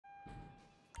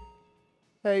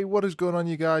Hey, what is going on,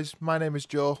 you guys? My name is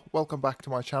Joe. Welcome back to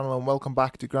my channel and welcome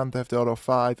back to Grand Theft Auto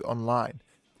 5 Online.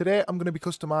 Today I'm going to be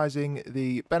customizing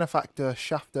the Benefactor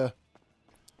Schafter,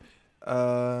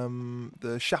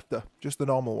 the Schafter, just the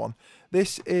normal one.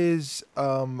 This is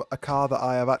a car that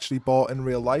I have actually bought in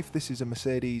real life. This is a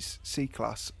Mercedes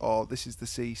C-Class, or this is the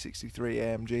C63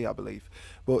 AMG, I believe.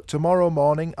 But tomorrow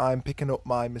morning I'm picking up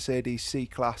my Mercedes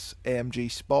C-Class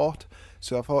AMG Sport.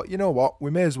 So I thought, you know what,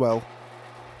 we may as well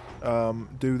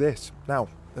do this now,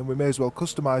 then we may as well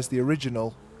customize the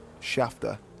original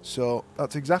Schafter. So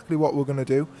that's exactly what we're going to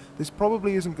do. This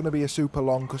probably isn't going to be a super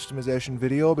long customization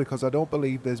video because I don't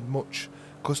believe there's much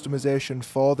customization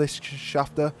for this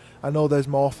Schafter. I know there's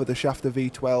more for the Schafter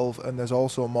V12 and there's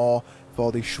also more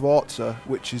for the Schwarzer,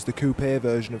 which is the coupe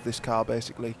version of this car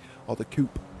basically, or the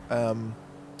coupe.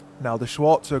 Now the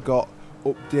Schwarzer got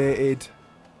updated,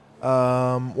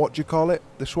 what do you call it?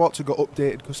 The Schwarzer got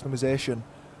updated customization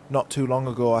not too long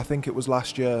ago. I think it was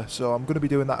last year, so I'm going to be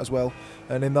doing that as well.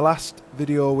 And in the last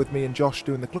video with me and Josh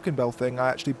doing the Clucking Bell thing, I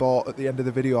actually bought, at the end of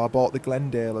the video, I bought the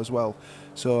Glendale as well.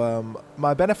 So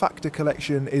my Benefactor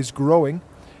collection is growing.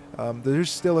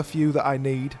 There's still a few that I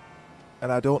need,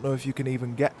 and I don't know if you can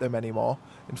even get them anymore.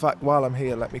 In fact, while I'm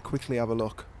here, let me quickly have a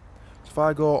look. So if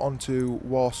I go onto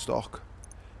Warstock,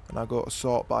 and I go to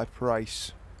sort by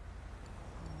price.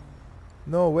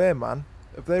 No way, man.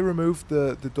 Have they removed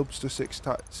the Dubster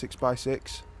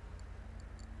 6x6?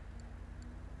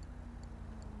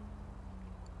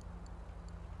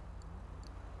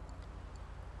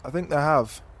 I think they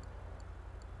have.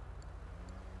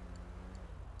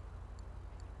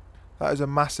 That is a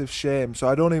massive shame. So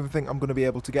I don't even think I'm going to be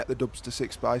able to get the Dubster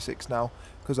 6x6 now,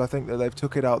 because I think that they've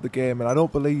took it out of the game, and I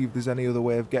don't believe there's any other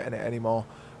way of getting it anymore.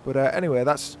 But anyway,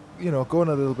 that's, you know, going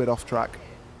a little bit off track.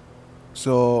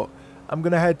 So I'm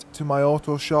going to head to my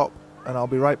auto shop and I'll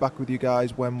be right back with you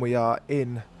guys when we are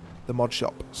in the mod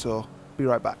shop. So, be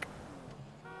right back.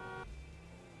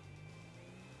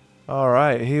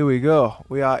 Alright, here we go.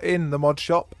 We are in the mod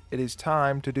shop. It is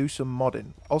time to do some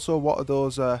modding. Also, what are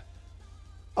those... Oh,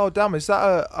 damn, is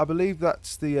that I believe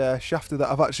that's the Schafter that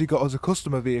I've actually got as a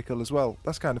customer vehicle as well.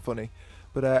 That's kind of funny.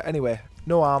 But anyway,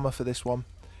 no armour for this one.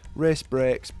 Race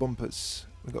brakes, bumpers.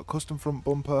 We've got custom front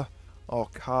bumper or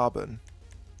carbon.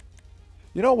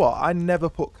 You know what? I never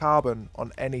put carbon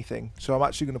on anything, so I'm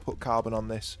actually going to put carbon on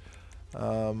this.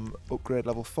 Upgrade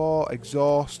level 4,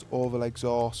 exhaust, oval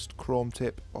exhaust, chrome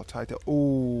tip, or titanium.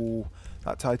 Ooh,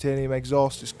 that titanium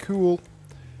exhaust is cool.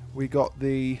 We got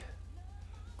the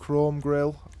chrome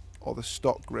grill, or the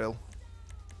stock grill,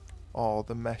 or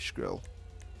the mesh grill.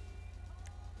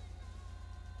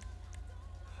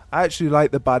 I actually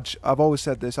like the badge. I've always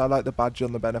said this. I like the badge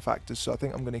on the Benefactors, so I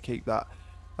think I'm going to keep that.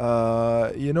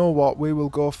 You know what, we will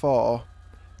go for,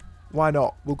 why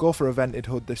not, we'll go for a vented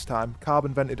hood this time,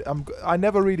 carbon vented. I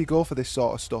never really go for this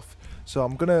sort of stuff, so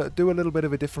I'm gonna do a little bit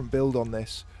of a different build on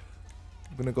this.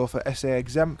 I'm gonna go for SA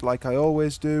exempt like I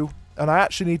always do, and I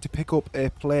actually need to pick up a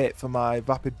plate for my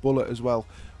Vapid Bullet as well,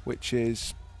 which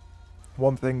is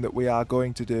one thing that we are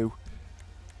going to do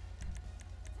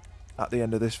at the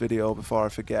end of this video before I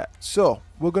forget. So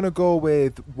we're gonna go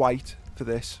with white for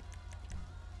this.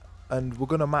 And we're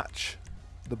going to match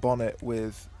the bonnet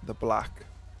with the black.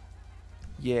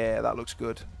 Yeah, that looks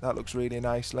good. That looks really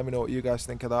nice. Let me know what you guys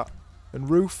think of that. And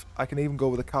roof, I can even go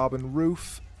with a carbon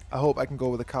roof. I hope I can go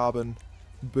with a carbon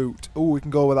boot. Oh, we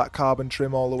can go with that carbon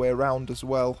trim all the way around as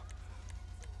well.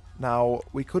 Now,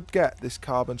 we could get this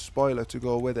carbon spoiler to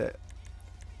go with it.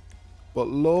 But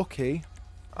low-key,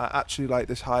 I actually like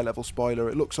this high-level spoiler.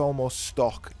 It looks almost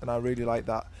stock, and I really like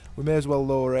that. We may as well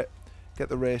lower it, get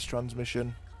the race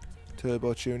transmission.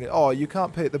 Turbo tuning. Oh, you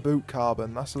can't paint the boot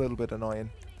carbon. That's a little bit annoying.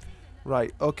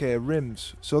 Right, okay,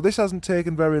 rims. So this hasn't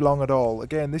taken very long at all.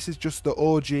 Again, this is just the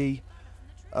OG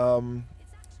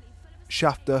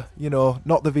Schafter, you know,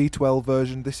 not the V12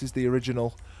 version. This is the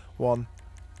original one.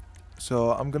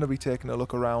 So I'm going to be taking a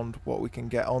look around what we can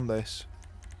get on this.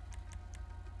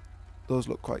 Those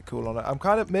look quite cool on it. I'm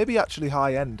kind of, maybe actually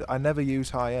high-end. I never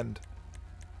use high-end.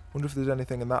 Wonder if there's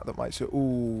anything in that that might suit.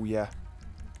 Ooh, yeah.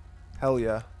 Hell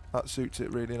yeah. That suits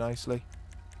it really nicely.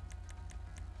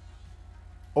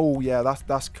 Oh yeah,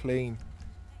 that's clean.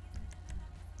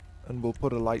 And we'll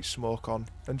put a light smoke on.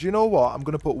 And do you know what? I'm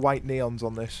going to put white neons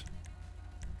on this.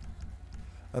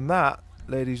 And that,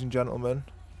 ladies and gentlemen,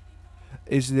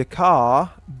 is the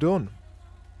car done.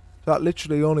 That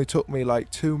literally only took me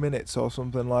like 2 minutes or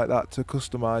something like that to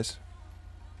customize.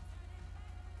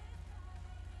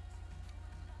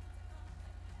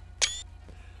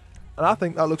 And I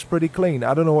think that looks pretty clean.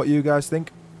 I don't know what you guys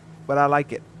think, but I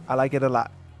like it. I like it a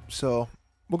lot. So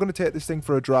we're going to take this thing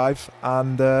for a drive,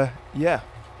 and yeah.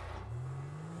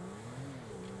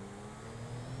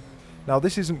 Now,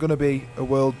 this isn't going to be a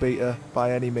world beater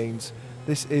by any means.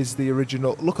 This is the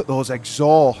original. Look at those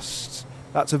exhausts.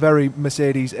 That's a very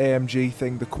Mercedes AMG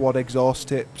thing, the quad exhaust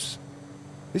tips.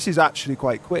 This is actually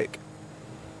quite quick.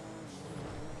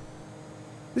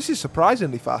 This is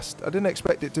surprisingly fast. I didn't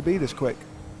expect it to be this quick.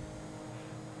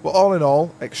 But all in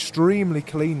all, extremely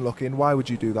clean looking. Why would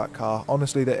you do that, car?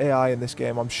 Honestly, the AI in this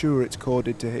game, I'm sure it's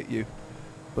coded to hit you.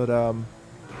 But,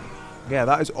 yeah,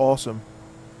 that is awesome.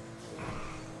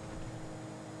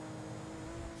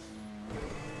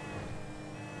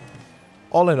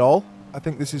 All in all, I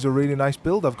think this is a really nice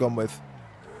build I've gone with.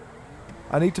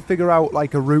 I need to figure out,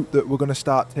 like, a route that we're going to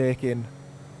start taking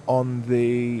on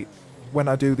the... when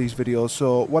I do these videos.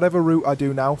 So, whatever route I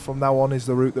do now, from now on, is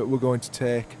the route that we're going to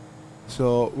take.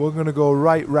 So we're going to go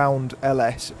right round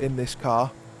LS in this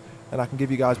car, and I can give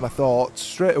you guys my thoughts.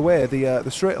 Straight away, the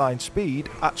straight line speed,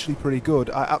 actually pretty good.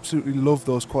 I absolutely love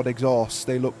those quad exhausts.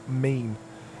 They look mean.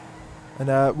 And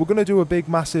we're going to do a big,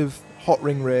 massive hot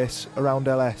ring race around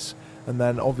LS, and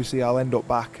then obviously I'll end up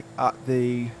back at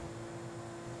the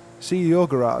CEO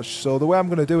garage. So the way I'm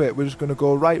going to do it, we're just going to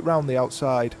go right round the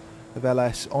outside of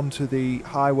LS onto the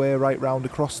highway, right round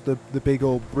across the big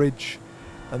old bridge,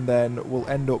 and then we'll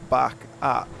end up back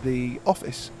at the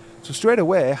office. So straight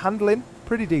away, handling,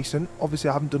 pretty decent. Obviously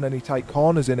I haven't done any tight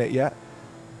corners in it yet,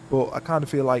 but I kind of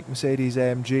feel like Mercedes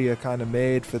AMG are kind of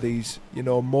made for these, you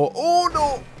know, more... Oh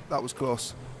no! That was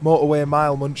close. Motorway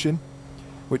mile munching,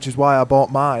 which is why I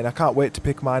bought mine. I can't wait to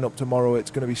pick mine up tomorrow.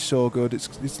 It's going to be so good.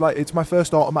 It's like, it's my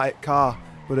first automatic car,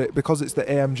 but because it's the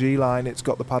AMG line, it's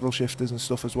got the paddle shifters and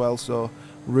stuff as well, so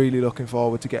really looking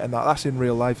forward to getting that. That's in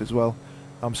real life as well.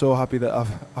 I'm so happy that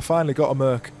I finally got a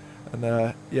Merc,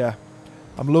 and yeah,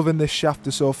 I'm loving this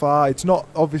Schafter so far. It's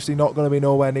obviously not going to be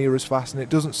nowhere near as fast, and it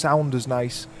doesn't sound as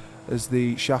nice as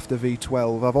the Schafter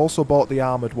V12. I've also bought the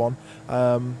armoured one.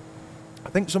 I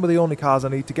think some of the only cars I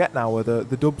need to get now are the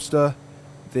Dubster,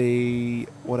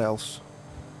 what else?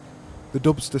 The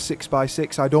Dubster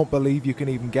 6x6. I don't believe you can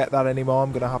even get that anymore.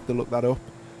 I'm going to have to look that up.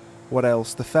 What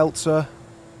else? The Feltzer.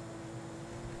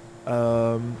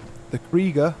 The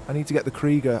Krieger, I need to get the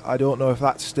Krieger. I don't know if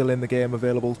that's still in the game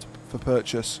available for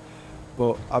purchase,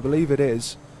 but I believe it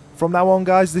is. From now on,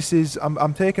 guys, this is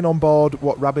I'm taking on board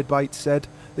what Rabbitbite said.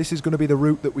 This is going to be the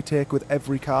route that we take with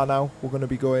every car now. We're going to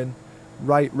be going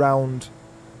right round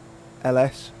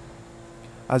LS,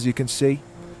 as you can see.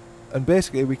 And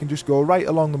basically, we can just go right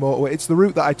along the motorway. It's the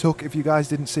route that I took, if you guys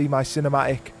didn't see my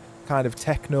cinematic kind of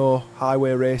techno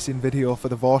highway racing video for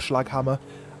the Vorschlaghammer.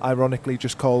 Ironically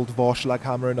just called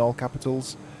Vorschlaghammer in all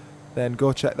capitals, then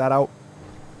go check that out.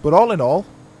 But all in all,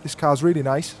 this car's really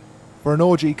nice. For an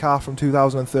OG car from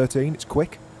 2013, it's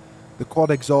quick. The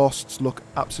quad exhausts look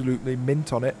absolutely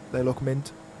mint on it. They look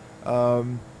mint.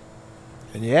 And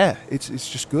yeah, it's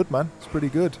just good, man. It's pretty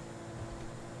good.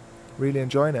 Really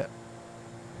enjoying it.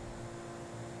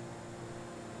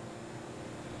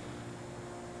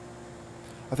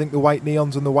 I think the white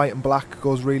neons and the white and black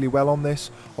goes really well on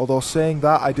this. Although saying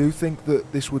that, I do think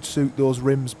that this would suit those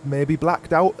rims maybe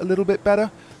blacked out a little bit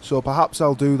better. So perhaps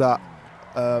I'll do that.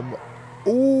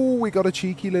 Oh, we got a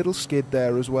cheeky little skid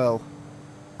there as well.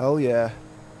 Hell yeah.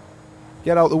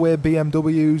 Get out the way,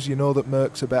 BMWs. You know that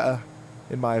Mercs are better,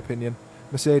 in my opinion.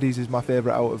 Mercedes is my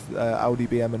favourite out of Audi,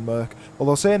 BM and Merc.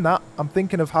 Although saying that, I'm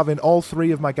thinking of having all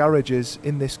three of my garages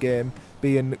in this game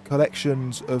being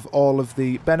collections of all of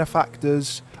the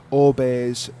Benefactors,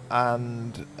 Obeys,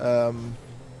 and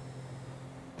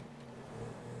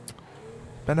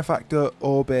Benefactor,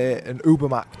 Obey, and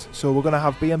Ubermacht. So we're going to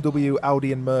have BMW,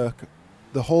 Audi, and Merc,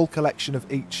 the whole collection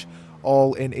of each,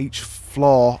 all in each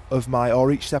floor of my,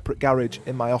 or each separate garage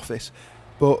in my office.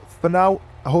 But for now,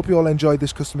 I hope you all enjoyed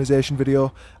this customization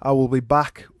video. I will be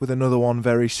back with another one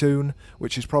very soon,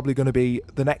 which is probably going to be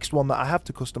the next one that I have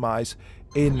to customize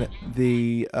in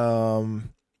the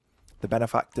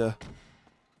Benefactor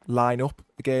lineup.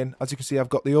 Again, as you can see, I've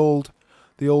got the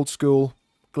old school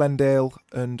Glendale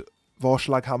and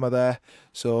Vorschlaghammer there.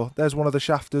 So there's one of the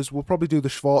Schafters. We'll probably do the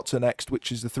Schwarzer next,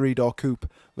 which is the 3-door coupe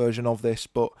version of this.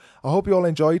 But I hope you all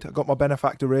enjoyed. I got my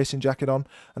Benefactor racing jacket on,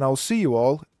 and I'll see you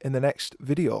all in the next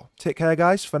video. Take care,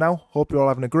 guys. For now, hope you're all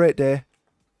having a great day.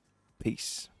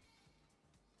 Peace.